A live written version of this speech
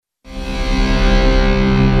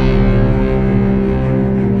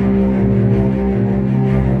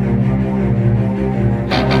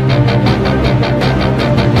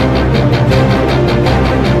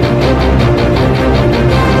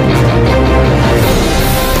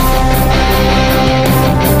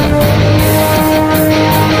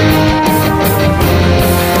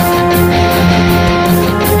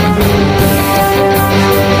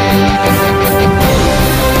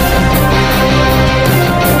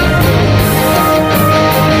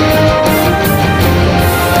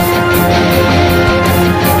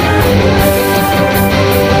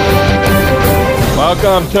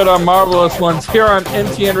Welcome to the Marvelous Ones here on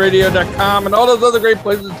ntnradio.com and all those other great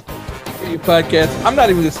places for your podcast. I'm not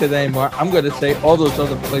even going to say that anymore. I'm going to say all those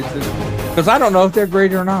other places because I don't know if they're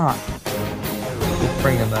great or not. Just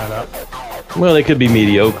bringing that up. Well, they could be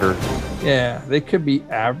mediocre. Yeah, they could be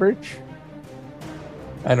average.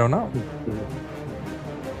 I don't know.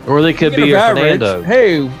 Or they could be a Fernando.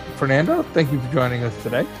 Hey, Fernando, thank you for joining us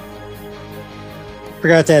today.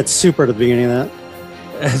 Forgot to add super to the beginning of that.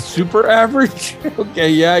 Super average?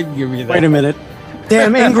 Okay, yeah, I can give you that. Wait a minute.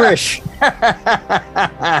 Damn English. You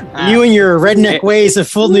and your redneck ways of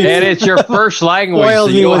fooling me. And it's your first language, so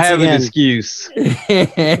you'll have an excuse. I'm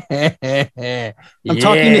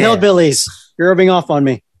talking to hillbillies. You're rubbing off on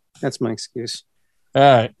me. That's my excuse. All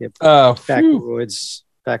right. Yep. Backwoods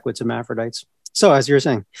hermaphrodites. So, as you were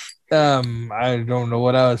saying. I don't know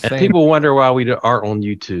what I was saying. People wonder why we aren't on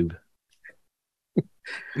YouTube.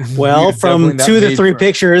 Well, from 2 to 3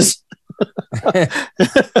 pictures.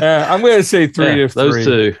 I'm going to say 3 to 3. Those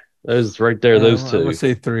two. Those right there, those two. I'm going to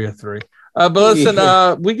say 3 to 3. But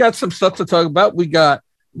listen, we got some stuff to talk about. We got.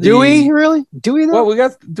 Do we really? Do we? Though?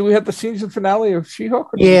 Well, do we have the season finale of She-Hulk?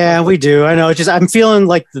 Yeah, we do. I know. It's just I'm feeling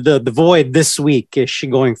like the void this week is she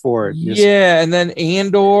going forward. Yeah, and then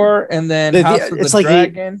Andor, and then House of the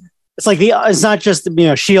Dragon. It's not just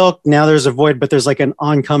She-Hulk. Now there's a void, but there's like an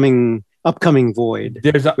upcoming void.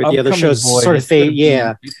 There's with the other shows void. Sort of fade.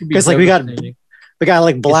 Yeah, because like we got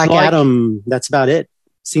like Black Adam. That's about it.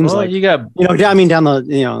 Seems like you got I mean down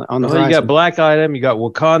the on the horizon. You got Black Adam. You got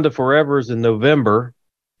Wakanda Forever's in November.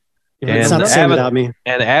 And it's not the same without me.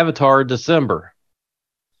 And Avatar December.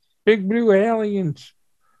 Big blue aliens.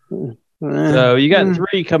 So you got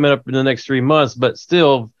 3 coming up in the next 3 months, but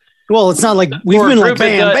still. Well, it's not like we've been like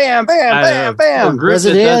bam, bam.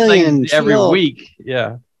 Resident Aliens every week.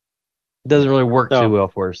 Yeah. It doesn't really work too well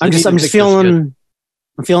for us. I'm just feeling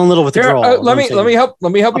a little with the draw. Let me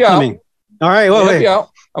help you out. All right, wait. I'm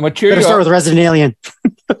gonna cheer you up. Start with Resident Alien.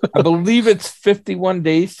 I believe it's 51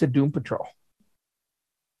 days to Doom Patrol.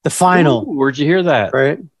 The final. Ooh, where'd you hear that?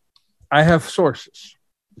 Right. I have sources.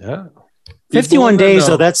 Yeah. 51 days,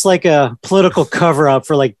 though. That's like a political cover up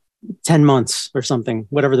for like 10 months or something,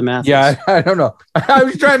 whatever the math is. I don't know. I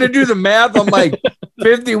was trying to do the math. I'm like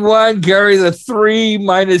 51, carry the 3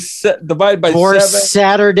 minus divided by 4 7.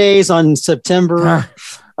 Saturdays on September.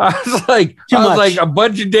 I was like, a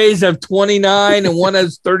bunch of days have 29 and one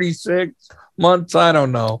has 36 months. I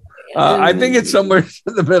don't know. I think it's somewhere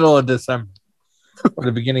in the middle of December. Or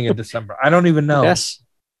the beginning of December. I don't even know. Yes.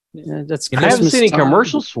 Yeah, I haven't seen any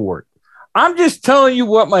commercials for it. I'm just telling you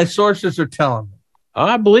what my sources are telling me.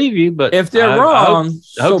 I believe you, but if they're wrong,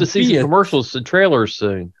 I hope to see some commercials and trailers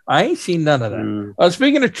soon. I ain't seen none of that.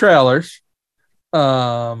 Speaking of trailers,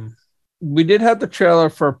 we did have the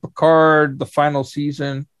trailer for Picard, the final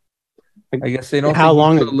season. I guess they don't. How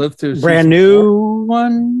long? Live through brand new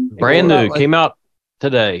one. Brand new came out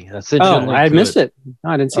today. I missed it.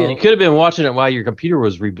 I didn't see it. You could have been watching it while your computer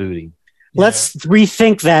was rebooting. Let's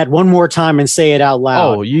rethink that one more time and say it out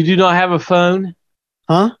loud. Oh, you do not have a phone?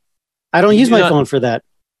 Huh? I don't use my phone for that.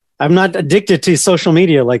 I'm not addicted to social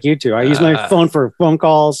media like you two. I use my phone for phone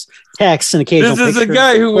calls, texts, and occasional pictures. This is a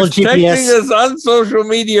guy who was texting us on social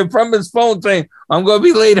media from his phone saying, I'm going to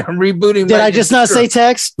be late. I'm rebooting. Did I just not say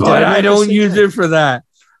text? But I don't use it for that.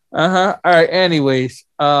 All right. Anyways.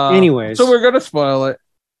 So we're going to spoil it.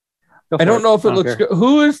 I don't know if it looks good.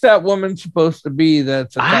 Who is that woman supposed to be?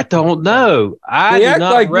 I don't know. I do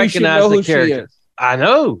not recognize the character. I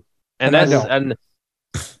know. And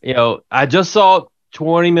I just saw it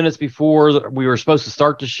 20 minutes before we were supposed to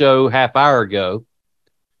start the show half hour ago.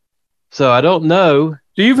 So I don't know.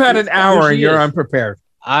 So you've had an hour and you're unprepared.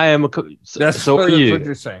 I am. That's so what are you. What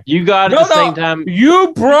you're saying. You got it at the same time.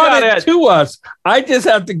 You brought it to us. I just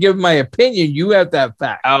have to give my opinion. You have that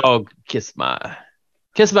fact. Oh, kiss my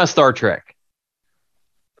Star Trek.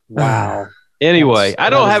 Wow. Anyway, I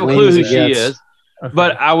don't have a clue who she is,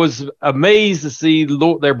 but I was amazed to see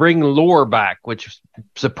they're bringing Lore back, which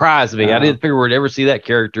surprised me. I didn't figure we'd ever see that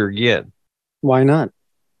character again. Why not?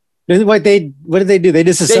 What did they do? They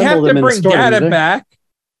disassembled them in the story. They have to bring Data back.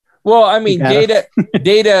 Well, I mean, Data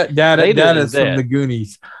is from the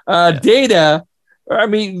Goonies. Data. I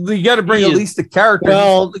mean, you got to bring at least the character.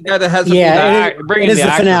 Well, the guy that has it is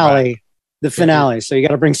the finale. Back. The finale, so you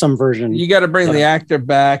got to bring some version. You got to bring the actor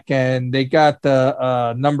back, and they got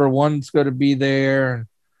the number one's going to be there, and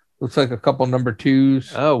looks like a couple number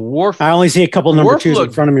twos. Oh, Worf! I only see a couple number twos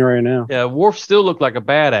in front of me right now. Yeah, Worf still looked like a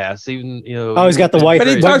badass, even Oh, he's got the white. But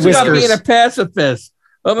he talks about being a pacifist.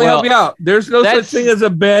 Let me help you out. There's no such thing as a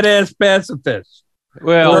badass pacifist.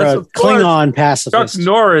 Well, or a Klingon pacifist. Chuck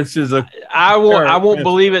Norris is a. I won't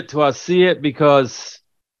believe it till I see it, because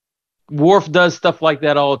Worf does stuff like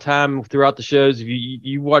that all the time throughout the shows. If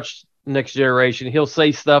you watch Next Generation, he'll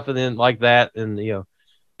say stuff and then like that, and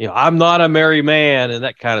I'm not a merry man and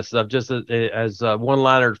that kind of stuff, just as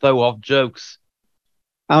one-liner throw off jokes.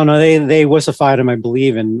 I don't know. They wussified him, I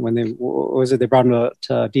believe, and when they brought him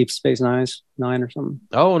to Deep Space Nine or something.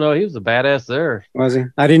 Oh no, he was a badass there. Was he?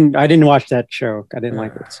 I didn't watch that show. I didn't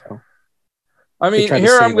like it. So I mean,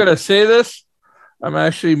 here I'm going to say this. I'm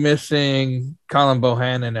actually missing Colin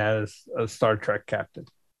Bohannon as a Star Trek captain.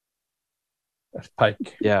 That's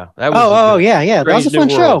Pike. Yeah. That was yeah. That was a fun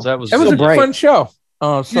show. That was a fun show.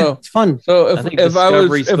 Oh, so it's fun. So if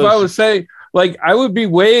I was say, like, I would be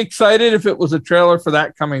way excited if it was a trailer for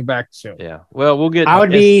that coming back soon. Yeah. Well, we'll get. I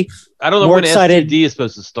would be. I don't know when STD is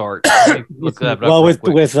supposed to start. Look that up. Well, with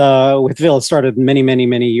Vil, it started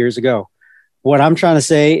many years ago. What I'm trying to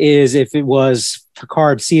say is, if it was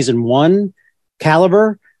Picard season 1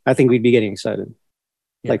 caliber, I think we'd be getting excited,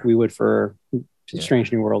 like we would for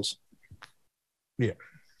Strange New Worlds. Yeah.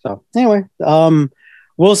 So anyway,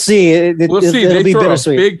 we'll see. It'll be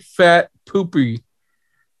bittersweet. Big fat poopy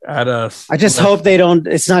at us. I just hope they don't.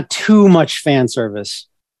 It's not too much fan service.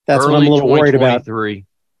 That's what I'm a little worried about.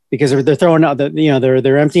 Because they're throwing out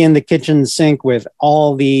they're emptying the kitchen sink with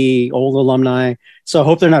all the old alumni. So I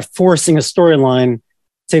hope they're not forcing a storyline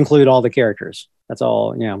to include all the characters. That's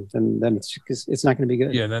all. Yeah. And then it's not going to be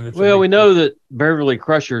good. Yeah. Then we know that Beverly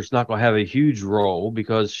Crusher's not going to have a huge role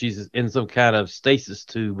because she's in some kind of stasis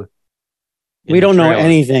tube. We don't know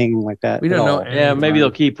anything like that. We don't know. Yeah, maybe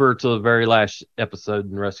they'll keep her till the very last episode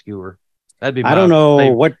and rescue her. That'd be. I don't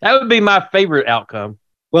know what. That would be my favorite outcome.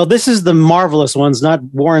 Well, this is the marvelous ones, not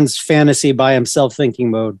Warren's fantasy by himself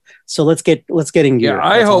thinking mode. So let's get in gear. Yeah,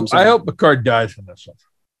 I hope Picard dies in this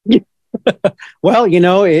one. Well,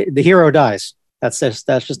 the hero dies. That's just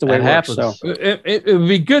the way it happens. So it would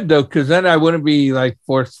be good though, because then I wouldn't be like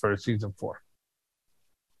forced for season 4.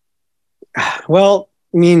 Well,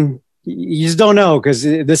 I mean, you just don't know, because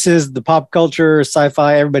this is the pop culture,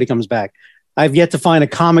 sci-fi. Everybody comes back. I've yet to find a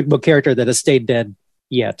comic book character that has stayed dead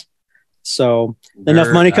yet. So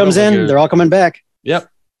enough money comes in, they're all coming back. Yep.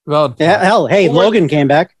 Well, hell, hey, Logan came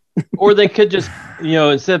back. Or they could just,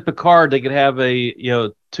 instead of Picard, they could have a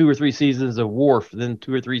 2 or 3 seasons of Worf, then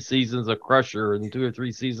 2 or 3 seasons of Crusher, and 2 or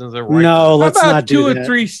 3 seasons of Riker. No, let's not do that. 2 or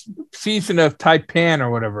 3 season of Taipan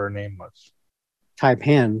or whatever her name was.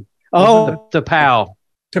 Taipan. Oh, T'Pau.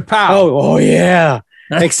 Oh, yeah.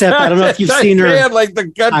 Except I don't know if you've seen her. Like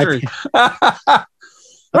the country.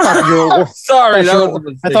 Sorry,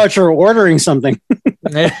 I thought you were ordering something.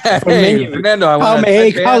 Hey, Fernando,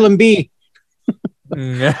 column B.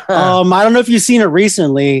 I don't know if you've seen it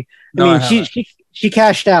recently. She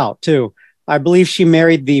cashed out too. I believe she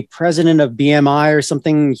married the president of BMI or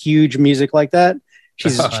something huge music like that.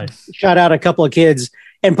 She's shot out a couple of kids,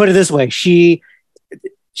 and put it this way, she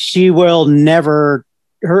will never,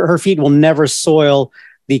 her feet will never soil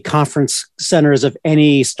the conference centers of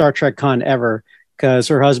any Star Trek con ever, because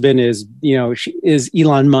her husband is, she is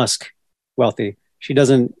Elon Musk wealthy. She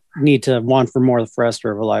doesn't need to want for more for the rest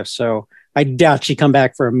of her life. So I doubt she'd come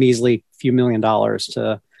back for a measly few $1 million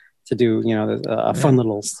to do, a fun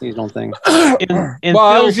little seasonal thing. Well,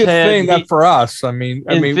 I was just saying that for us. I mean,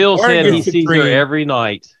 Phil's head, he sees her every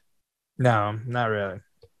night. No, not really.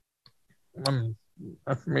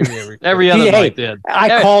 Maybe every other night. Then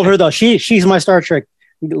I called her though. She's my Star Trek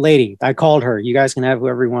lady. I called her. You guys can have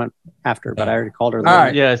whoever you want after, but I already called her. All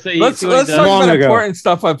right. Yeah. So let's talk about important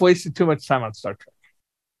stuff. I've wasted too much time on Star Trek.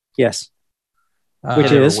 Yes.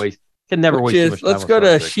 Which is can never waste too much time. Let's go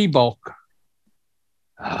to She-Bulk.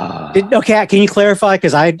 Okay, can you clarify?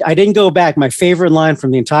 Because I didn't go back. My favorite line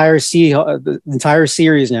from the entire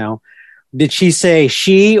series now. Did she say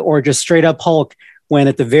she or just straight up Hulk? When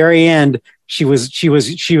at the very end she was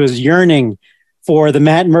yearning for the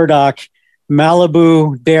Matt Murdock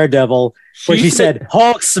Malibu Daredevil, where she said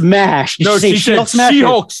Hulk smash. No, she said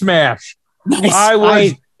She-Hulk smash. Nice. I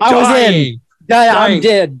was in. I'm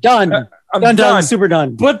dead. Done. I'm done. Super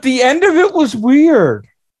done. But the end of it was weird.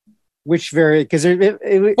 Which because it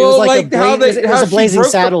was like a Blazing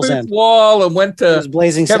Saddles end. Wall and went to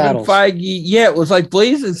Blazing Kevin Saddles. Feige. Yeah, it was like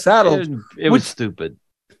Blazing Saddles. It was stupid.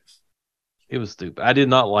 It was stupid. I did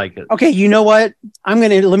not like it. Okay, you know what? Let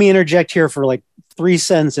me interject here for like 3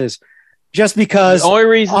 sentences. Just because the only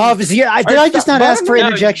reason obviously, did I just not ask for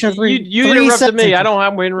interjection? You interrupted me. I don't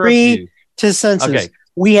have to interrupt you. 2 sentences. Okay.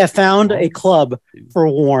 We have found a club for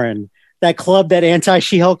Warren that club, that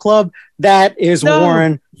anti-She-Hulk club, that is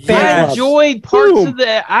Warren. I enjoyed parts of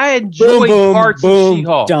that. I enjoyed parts of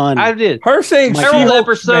She-Hulk. Done. I did. Her saying several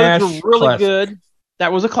episodes were really good.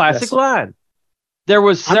 That was a classic line. There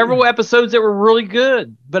was several episodes that were really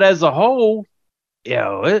good, but as a whole,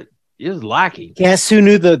 it is lacking. Guess who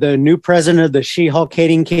knew the new president of the She-Hulk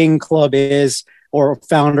Hating King Club is, or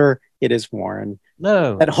founder? It is Warren.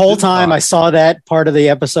 No. That whole time I saw that part of the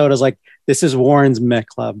episode, I was like, this is Warren's Mech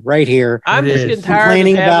Club right here. I'm just getting tired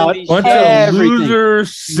complaining about these bunch of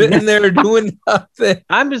losers sitting there doing nothing.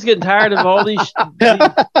 I'm just getting tired of all these.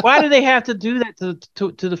 Why do they have to do that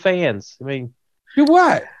to the fans? I mean, do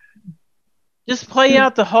what? Just play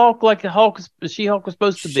out the Hulk like the She-Hulk was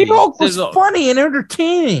supposed to be. She-Hulk was funny and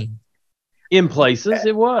entertaining. In places,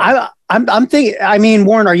 it was. I'm thinking. I mean,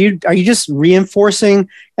 Warren, are you just reinforcing,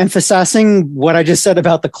 emphasizing what I just said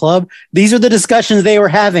about the club? These are the discussions they were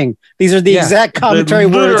having. These are the exact commentary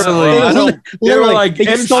words. They were like,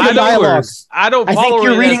 they stole the dialogue. I don't. I think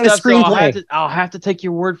you're reading the screenplay. So I'll have to take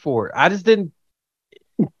your word for it. I just didn't.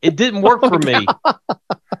 It didn't work for me.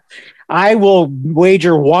 I will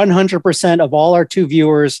wager 100% of all our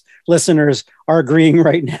listeners are agreeing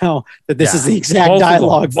right now that this is the exact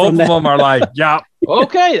dialogue. Both of them are like, yeah.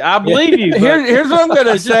 Okay, I believe you. Here's what I'm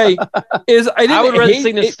gonna say: is I would rather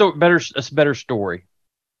seen a better story.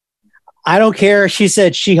 I don't care. She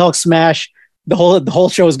said She-Hulk smash. The whole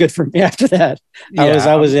show was good for me after that.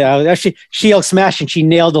 I was actually She-Hulk smash, and she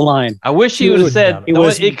nailed the line. I wish she would have said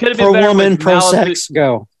it could have been pro woman, pro sex.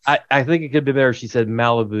 Go. I think it could be better if she said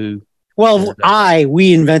Malibu. Well,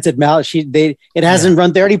 we invented Malibu. It hasn't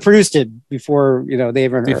run. They already produced it before. They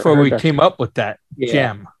ever before we came up with that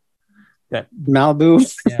gem. That Malibu.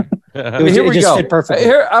 Yeah. Here we go. Fit perfectly.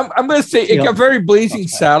 Here I'm going to say it got very Blazing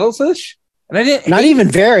Saddles-ish, and I didn't. Not even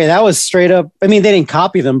very. That was straight up. I mean, they didn't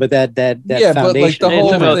copy them, but that foundation. But like the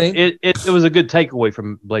whole thing. It was a good takeaway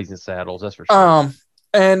from Blazing Saddles. That's for sure.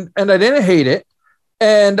 And I didn't hate it,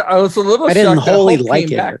 and I was a little. I didn't wholly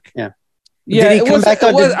like it. Back. Yeah. Yeah, did he come back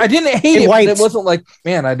on? I didn't hate it, but it wasn't like,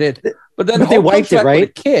 man, I did. But then they wiped it,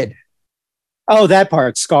 right? Kid. Oh, that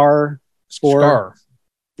part. Scar.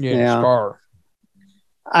 Yeah, Scar.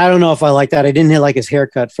 I don't know if I like that. I didn't like his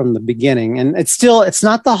haircut from the beginning, and it's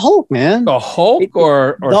not the Hulk, man. The Hulk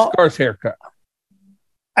or Scar's haircut.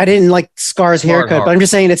 I didn't like Scar's haircut, but I'm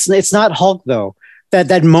just saying it's not Hulk though.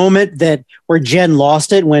 That moment where Jen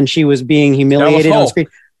lost it when she was being humiliated on screen.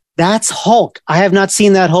 That's Hulk. I have not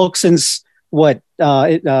seen that Hulk since what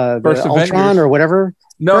Ultron or whatever.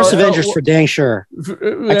 No, First Avengers for dang sure. I can't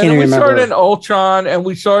even remember. We saw it in Ultron, and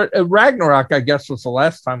we saw it at Ragnarok. I guess was the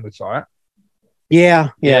last time we saw it. Yeah.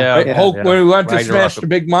 Hulk, when we went to smash the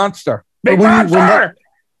big monster.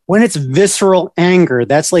 When it's visceral anger,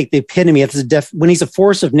 that's like the epitome. It's when he's a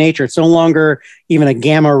force of nature. It's no longer even a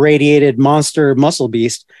gamma radiated monster muscle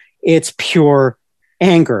beast. It's pure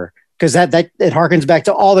anger, because that it harkens back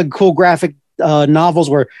to all the cool graphic novels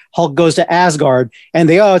where Hulk goes to Asgard and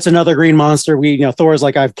it's another green monster. Thor's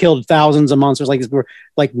like, I've killed thousands of monsters like this. We're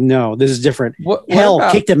like, no, this is different.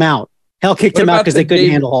 Hell kicked him out because they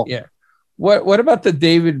couldn't handle Hulk. Yeah. What about the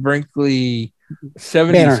David Brinkley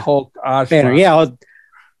 70s Hulk Banner? Yeah.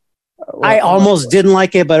 I almost didn't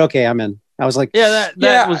like it, but okay, I'm in. I was like, that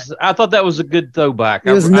was. I thought that was a good throwback.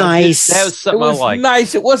 It was nice. That was something I liked.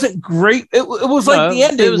 Nice. It wasn't great. It was like the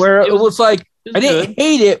ending where it was like I didn't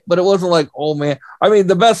hate it, but it wasn't like, oh man. I mean,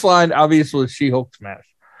 the best line obviously was She-Hulk smash,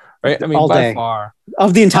 right? I mean, by far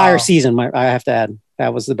of the entire season. I have to add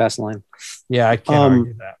that was the best line. Yeah, I can't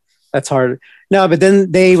argue that. That's hard. No, but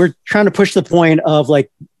then they were trying to push the point of like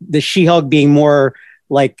the She-Hulk being more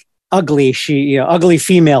like ugly, ugly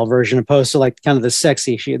female version opposed to like kind of the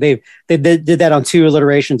sexy. They did that on 2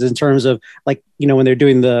 iterations in terms of like, when they're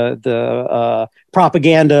doing the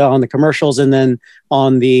propaganda on the commercials, and then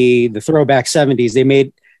on the throwback 70s, they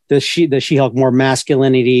made the She-Hulk more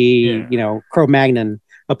masculinity, Cro-Magnon,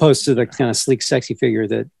 opposed to the kind of sleek, sexy figure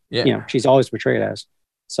that she's always portrayed as.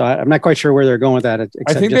 So I'm not quite sure where they're going with that.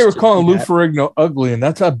 I think they were calling Lou Ferrigno ugly, and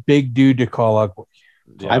that's a big dude to call ugly.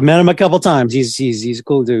 Yeah. I've met him a couple times. He's a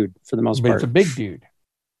cool dude for the most part. He's a big dude.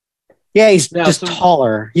 Yeah, he's just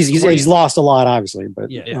taller. He's lost a lot, obviously. But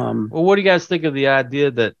well, what do you guys think of the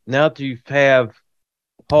idea that now that you have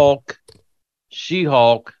Hulk,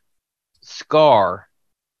 She-Hulk, Scar,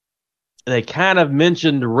 they kind of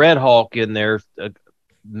mentioned Red Hulk in there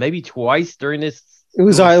maybe twice during this. It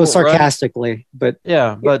was sarcastically, but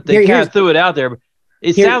but they kind of threw it out there.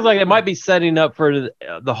 It sounds like it might be setting up for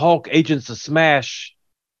the Hulk Agents of Smash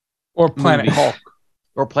or Planet Hulk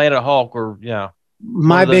or Planet Hulk or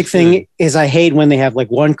My big thing is I hate when they have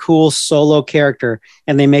like one cool solo character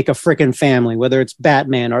and they make a freaking family, whether it's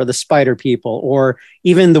Batman or the Spider People or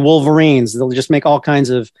even the Wolverines. They'll just make all kinds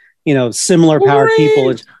of, similar powered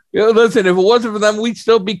people. Listen, if it wasn't for them, we'd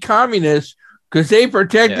still be communists because they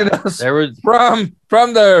protected us from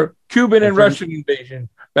the Cuban and Russian invasion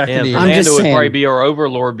back in the 80s. Fernando would probably be our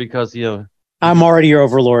overlord because, I'm already your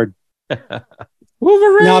overlord.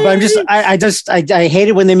 Wolverine. No, but I hate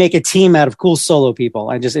it when they make a team out of cool solo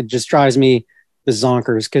people. It just drives me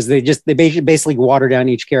zonkers because they basically water down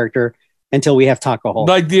each character until we have Taco Hole.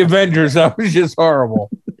 Like the Avengers, that was just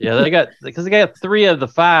horrible. Yeah, they got 3 of the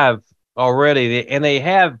 5 already, and they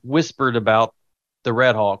have whispered about the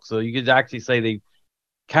Red Hawk, so you could actually say they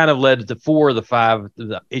kind of led to 4 of the 5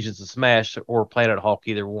 the Agents of Smash or Planet Hawk,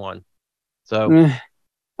 either one. So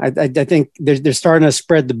I think they're starting to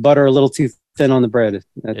spread the butter a little too thin on the bread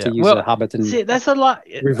to use a Hobbiton. See, that's a lot.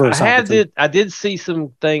 Reverse I did see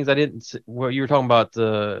some things I didn't see. Well, you were talking about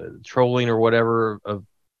the trolling or whatever of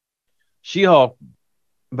She-Hulk,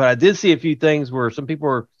 but I did see a few things where some people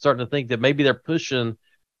are starting to think that maybe they're pushing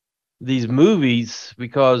these movies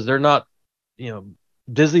because they're not,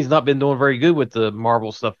 Disney's not been doing very good with the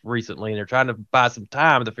Marvel stuff recently, and they're trying to buy some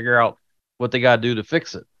time to figure out what they got to do to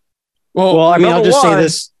fix it. Well, I mean, I'll just say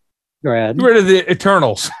this. Go ahead. Get rid of the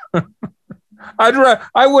Eternals.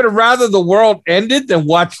 I would have rather the world ended than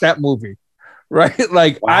watch that movie, right?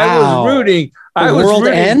 Like I was rooting. I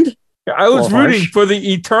was rooting for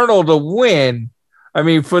the Eternal to win. I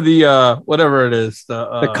mean, for the whatever it is,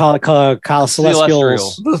 the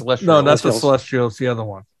Celestials. No, not the Celestials. The other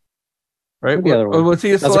one, right? The other one. What's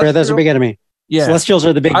he? That's a big enemy. Yeah, Celestials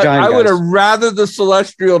are the big giant. I would have rather the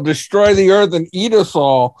Celestial destroy the Earth and eat us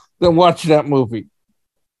all than watch that movie.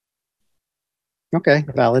 Okay,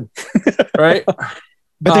 valid. Right?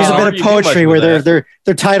 But there's a bit of poetry where they're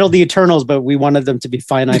titled the Eternals, but we wanted them to be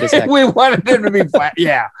finite as heck. We wanted them to be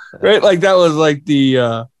yeah. Right? Like that was like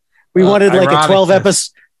the we wanted like a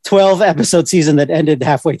 12 episode season that ended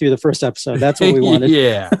halfway through the first episode. That's what we wanted.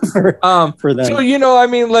 Yeah. for them. So I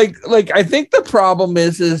mean like I think the problem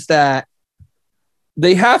is that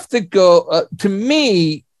they have to go to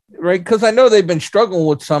me, right? Because I know they've been struggling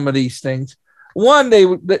with some of these things. One,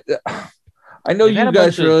 I know you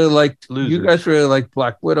guys really liked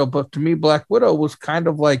Black Widow, but to me, Black Widow was kind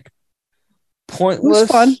of like pointless. It was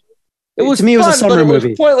fun. It was to me, it was a summer movie.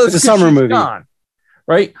 It was pointless. It was a summer movie, gone,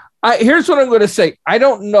 right? Here's what I'm going to say. I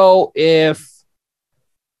don't know if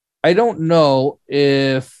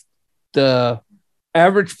the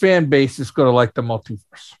average fan base is going to like the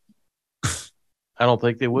multiverse. I don't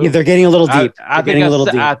think they will. Yeah, they're getting a little deep. They're getting a little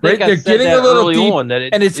deep. They're getting a little deep,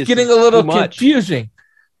 and it's getting a little confusing.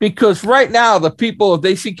 Because right now, the people, if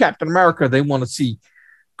they see Captain America, they want to see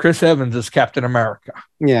Chris Evans as Captain America.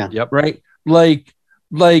 Yeah. Yep. Right? Like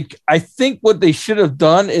I think what they should have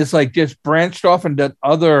done is like just branched off and done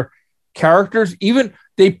other characters. Even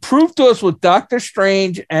they proved to us with Doctor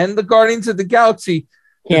Strange and the Guardians of the Galaxy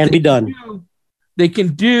can be done. They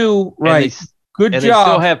can do right. Good job.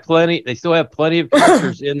 They still have plenty of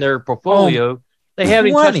characters in their portfolio. They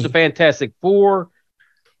haven't even touched the Fantastic Four.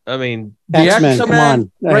 I mean, the X-Men, come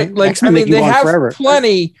on. Right? Like, X-Men, I mean, they have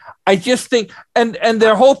plenty. I just think, and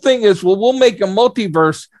their whole thing is, well, we'll make a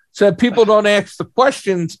multiverse so that people don't ask the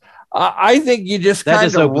questions. I think you just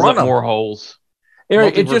kind of run up more holes.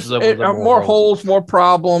 It just more holes, more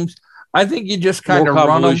problems. I think you just kind of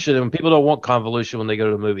run them. And people don't want convolution when they go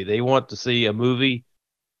to a movie. They want to see a movie,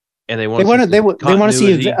 and they want to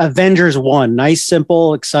see Avengers 1, nice,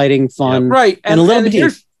 simple, exciting, fun, right? And a little bit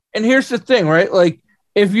deep. And here's the thing, right? Like,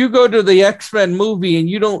 if you go to the X-Men movie and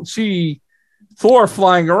you don't see Thor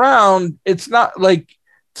flying around, it's not like,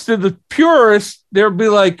 to the purists, they'll be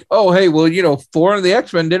like, oh, hey, well, Thor and the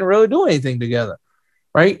X-Men didn't really do anything together,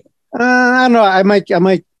 right? I don't know. I might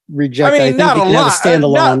reject. I think not you a can lot. Have a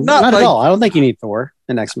standalone. Not at all. I don't think you need Thor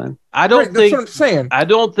and X-Men. That's what I'm saying. I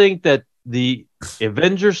don't think that the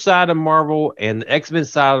Avengers side of Marvel and the X-Men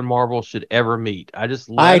side of Marvel should ever meet. I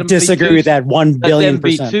disagree with that 1 billion %.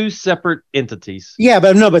 Be two separate entities. Yeah,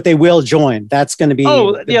 but they will join. That's going to be.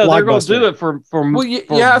 They're going to do it for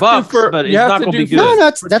bucks, but it's not going to be good. No,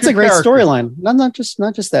 that's a great storyline. Not just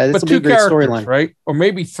that. It's a great storyline, right? Or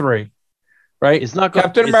maybe 3, right? It's not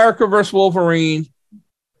Captain America versus Wolverine,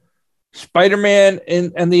 Spider-Man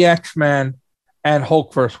and the X-Men, and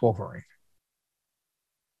Hulk versus Wolverine.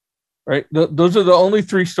 Right, those are the only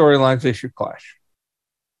 3 storylines they should clash.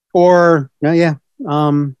 I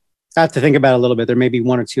have to think about it a little bit. There may be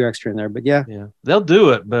 1 or 2 extra in there, but yeah, they'll do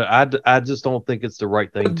it. But I just don't think it's the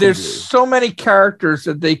right thing. There's so many characters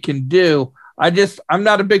that they can do. I'm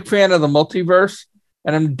not a big fan of the multiverse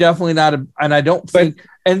and I'm definitely not. And I don't think.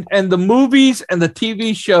 And the movies and the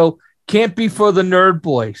TV show can't be for the nerd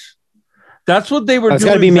boys. That's what they were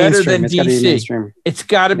doing better than DC. It's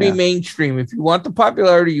got to be mainstream. If you want the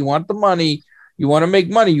popularity, you want the money, you want to make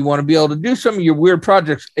money, you want to be able to do some of your weird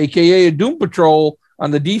projects, aka a Doom Patrol on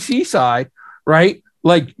the DC side, right?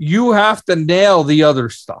 Like you have to nail the other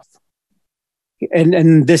stuff.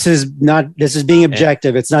 And this is being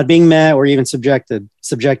objective. It's not being meh or even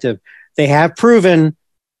subjective. They have proven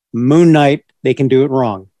Moon Knight they can do it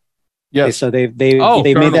wrong. Yes. Okay, so they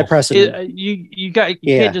made that precedent. You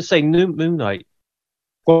can't just say Moon Knight.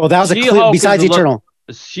 Well, that was besides Eternal.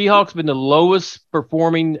 She-Hulk's been the lowest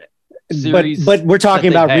performing series. But we're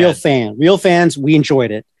talking about real fans. Real fans, we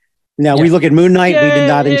enjoyed it. Now we look at Moon Knight, we did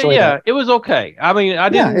not enjoy that. Yeah, it was okay. I mean, I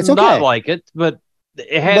didn't not like it, but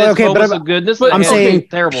it had its moments of goodness. But I'm saying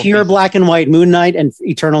pure black and white Moon Knight and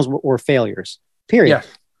Eternals were failures. Period.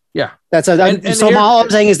 Yeah. That's all I'm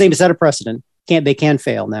saying is they set a precedent. They can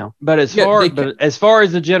fail now. But as far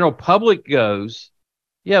as the general public goes,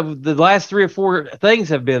 the last 3 or 4 things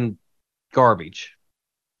have been garbage.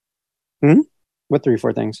 What 3 or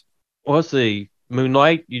 4 things? Well, let's see. Moon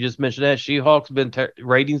Knight, you just mentioned that. She-Hulk's been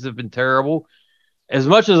ratings have been terrible. As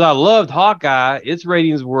much as I loved Hawkeye, its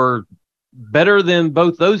ratings were better than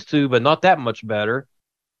both those two, but not that much better.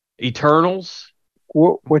 Eternals.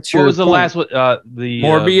 What was the last one? The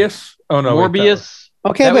Morbius. Morbius.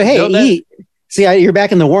 Okay, but hey, you're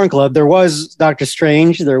back in the Warren Club. There was Doctor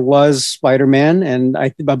Strange, there was Spider-Man, and I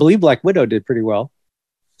believe Black Widow did pretty well.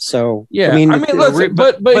 So the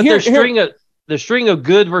string of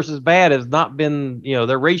good versus bad has not been,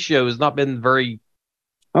 their ratio has not been very.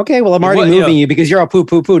 Okay, well, I'm already moving you because you're all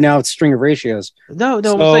poo. Now it's a string of ratios. No.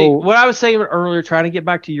 What I was saying earlier, trying to get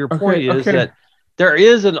back to your point, is that there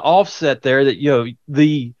is an offset there that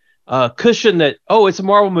the cushion that it's a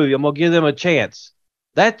Marvel movie, I'm gonna give them a chance.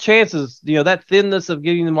 That chance is that thinness of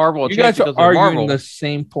giving the Marvel a chance. You guys are arguing the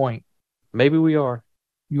same point. Maybe we are.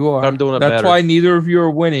 You are. But I'm doing it That's better. why neither of you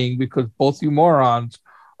are winning, because both you morons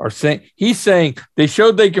are saying. He's saying they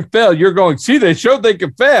showed they could fail. You're going, see, they showed they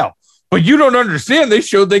could fail, but you don't understand. They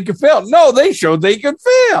showed they could fail. No, they showed they could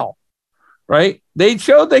fail. Right? They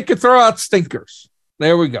showed they could throw out stinkers.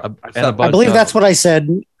 There we go. I believe that's what I said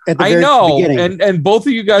at the very beginning. And both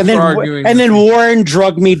of you guys are arguing. And then Warren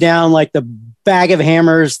drugged me down like the bag of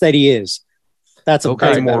hammers that he is. That's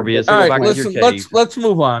okay, Morbius. All right, listen, let's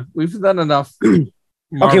move on. We've done enough.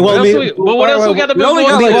 Okay, well, what else we got to move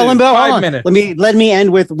on? 5 minutes. Let me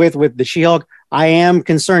end with the She-Hulk. I am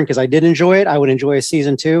concerned because I did enjoy it. I would enjoy a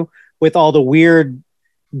season 2 with all the weird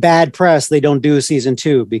bad press. They don't do a season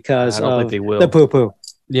 2 because I don't think they will. The poo.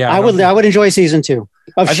 Yeah, I would enjoy season 2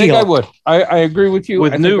 of I She-Hulk. think I would. I agree with you.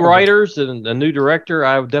 With new writers and a new director,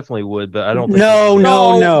 I definitely would, but I don't think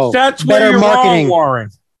no. That's where you're marketing, Warren.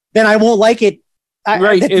 Then I won't like it.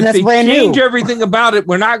 Right. If they change everything about it,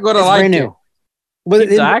 we're not going to like it.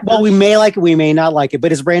 Well, we may like it, we may not like it,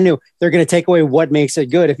 but it's brand new. They're going to take away what makes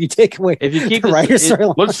it good. If you keep the writers,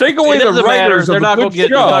 let's take away the writers. They're not going to get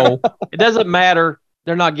show. It doesn't matter.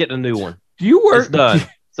 They're not getting a new one. Do you work? It's done.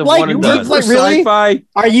 So like really? Sci-fi?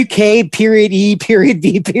 Are you K period E period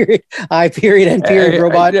V period I period N period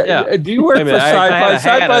robot? Yeah. Do you work for sci-fi?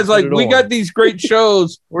 Sci-fi's like, we got these great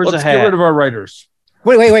shows. Let's get rid of our writers.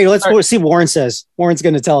 Wait. Let's see what Warren says. Warren's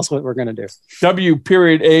going to tell us what we're going to do. W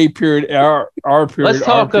period A period R period. Let's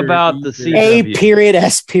talk about the CW. A period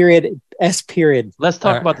S period S period. Let's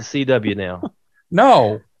talk about the CW now.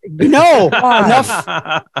 No.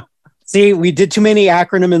 Enough. See, we did too many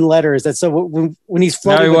acronym and letters. That's so when he's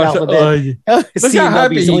floating with alphabet. Look how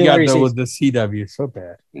happy he got though with the CW. So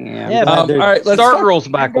bad. Yeah. All right, let's Stargirl's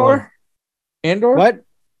back on. Andor. What?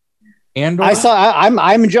 Andor. I'm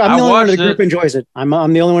the only one in the group enjoys it. I'm the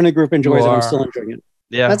only one in the group enjoys it. I'm still enjoying it.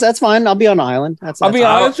 Yeah, that's fine. I'll be on the island. I'll be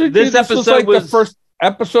honest with you. This was like the first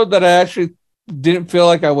episode that I actually didn't feel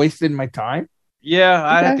like I wasted my time. Yeah,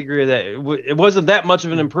 I have to agree with that. It wasn't that much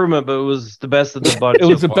of an improvement, but it was the best of the bunch. It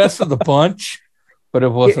was the best of the bunch, but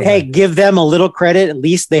it wasn't. Hey, give them a little credit. At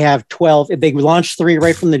least they have 12. They launched 3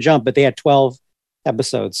 right from the jump, but they had 12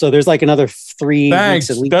 episodes. So there's like another 3 Thanks. weeks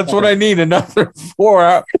at least. That's what I need. Another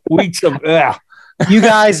 4 weeks of You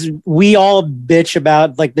guys, we all bitch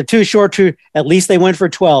about like the too short. At least they went for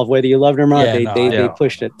 12. Whether you loved it or not, they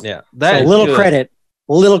pushed it. Yeah, that little credit.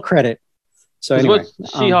 So anyway,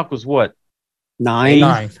 She-Hulk was what? 9.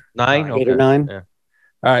 8 or 9. Yeah.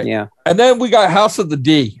 All right. Yeah. And then we got House of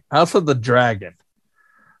the Dragon.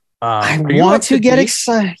 I want to get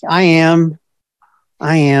excited. I am.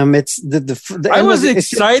 It's the I was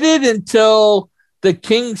excited until the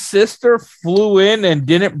King's sister flew in and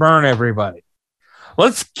didn't burn everybody.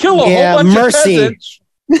 Let's kill a whole bunch of peasants.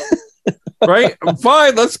 Right?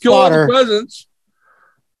 Fine, let's kill all the peasants.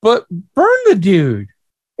 But burn the dude.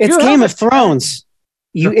 It's Game of Thrones.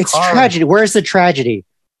 It's tragedy. Where's the tragedy?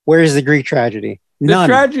 Where is the Greek tragedy? None.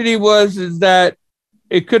 The tragedy is that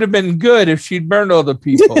it could have been good if she'd burned all the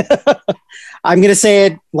people. I'm going to say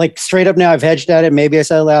it like straight up now. I've hedged at it. Maybe I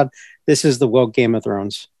said it loud. This is the woke Game of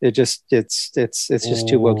Thrones. It's just too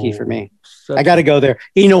wokey for me. I got to go there.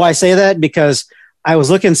 You know why I say that? Because I was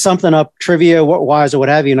looking something up, trivia wise or what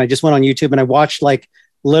have you, and I just went on YouTube and I watched like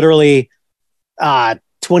literally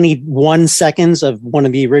 21 seconds of one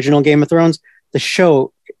of the original Game of Thrones. The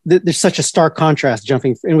show, there's such a stark contrast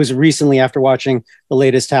jumping. It was recently after watching the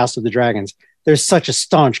latest House of the Dragons. There's such a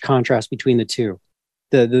staunch contrast between the two.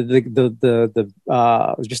 Just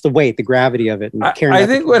the weight, the gravity of it. And I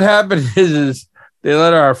think what happened is they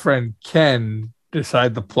let our friend Ken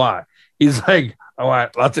decide the plot. He's like, I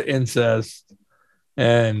want lots of incest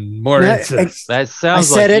and more incest. That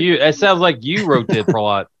sounds like you. That sounds like you wrote the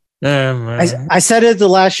plot. I said it at the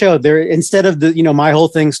last show. They're instead of my whole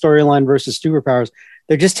thing storyline versus superpowers,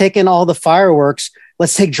 they're just taking all the fireworks.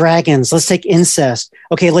 Let's take dragons. Let's take incest.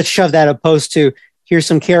 Okay, let's shove that opposed to here's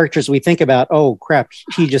some characters we think about. Oh crap,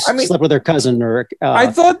 he just slept with her cousin or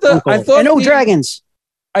dragons.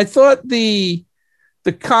 I thought the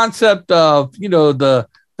concept of the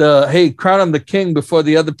hey, crown him the king before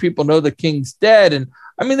the other people know the king's dead, and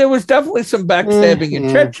I mean there was definitely some backstabbing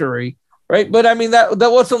and treachery. Right. But I mean, that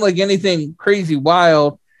wasn't like anything crazy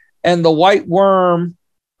wild. And the white worm,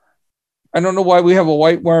 I don't know why we have a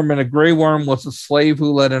white worm, and a gray worm was a slave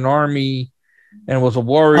who led an army and was a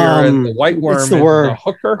warrior. And the white worm is a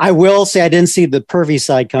hooker. I will say I didn't see the pervy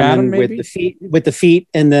side coming with the feet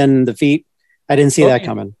and then the feet. I didn't see that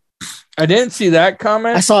coming. I didn't see that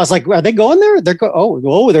coming. I was like, are they going there? They're going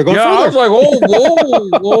they're going further. I was like,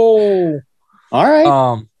 whoa. All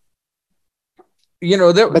right.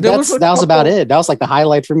 That was about it. That was like the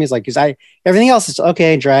highlight for me. Is like, everything else is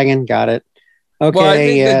okay. Dragon, got it. Okay. Well, I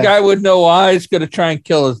think the guy with no eyes going to try and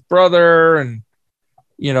kill his brother, and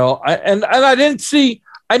I didn't see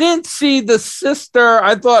the sister.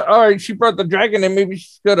 I thought, all right, she brought the dragon, and maybe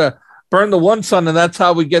she's gonna burn the one son, and that's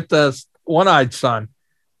how we get the one-eyed son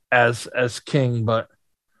as king. But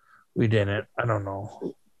we didn't. I don't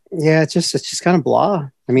know. Yeah, it's just kind of blah.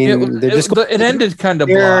 I mean, it ended kind of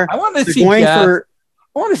blah. I want to see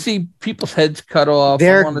I want to see people's heads cut off.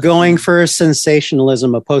 They're going for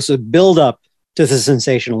sensationalism opposed to build up to the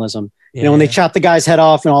sensationalism. Yeah. When they chop the guy's head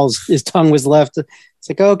off and all his tongue was left, it's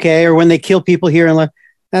like, okay. Or when they kill people here and left,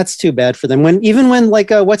 that's too bad for them. When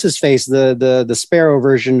what's his face, the Sparrow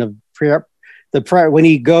version of when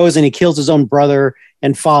he goes and he kills his own brother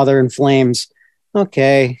and father in flames.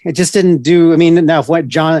 Okay, it just didn't do. I mean, when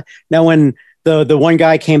the one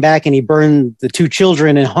guy came back and he burned the two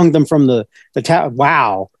children and hung them from the tower.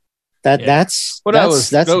 Wow, that was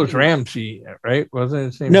Ramsey, right? Wasn't it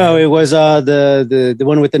the same? No, it was the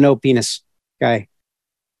one with the no penis guy.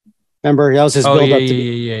 Remember, that was his build up.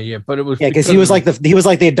 Yeah. But it was because he was like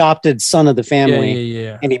the adopted son of the family.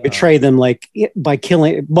 Yeah. And he betrayed them by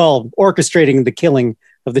orchestrating the killing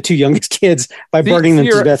of the two youngest kids by burning them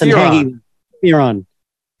to death and hanging Theron.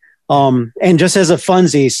 And just as a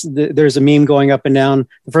funsies, there's a meme going up and down.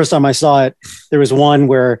 The first time I saw it, there was one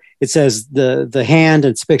where it says the hand,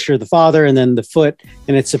 and it's a picture of the father, and then the foot,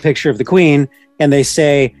 and it's a picture of the queen. And they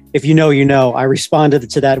say, "If you know, you know." I responded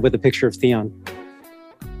to that with a picture of Theon.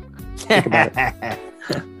 Think about it,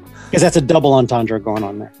 because that's a double entendre going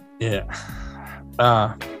on there. Yeah.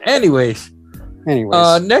 Anyways,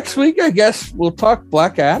 next week I guess we'll talk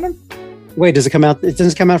Black Adam. Wait, does it come out? It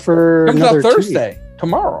doesn't come out for another Thursday.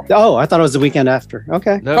 Tomorrow. Oh, I thought it was the weekend after.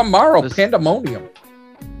 Okay. Nope. Tomorrow, Pandemonium.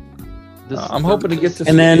 I'm hoping to get to.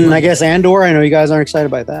 And then I guess Andor. I know you guys aren't excited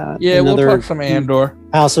about that. Yeah, we'll talk some Andor.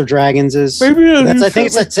 House of Dragons is. Maybe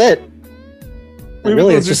that's it.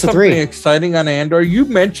 Really, it's just the three. Exciting on Andor. You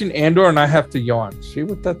mentioned Andor, and I have to yawn. See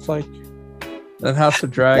what that's like. Then House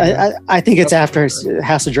of Dragons. I think it's after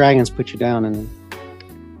House of Dragons put you down, and.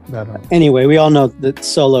 Anyway, we all know that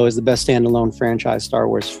Solo is the best standalone franchise Star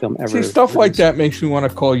Wars film ever. See, stuff like that makes me want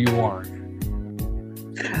to call you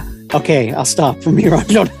Warren. Okay, I'll stop from here on.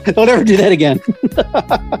 Don't ever do that again. Because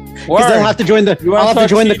I'll have to join the. I'll have to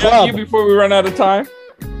join the club before we run out of time.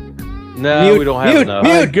 No, we don't have enough.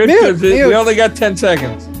 Good, because we only got 10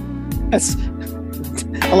 seconds. That's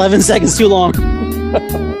 11 seconds too long.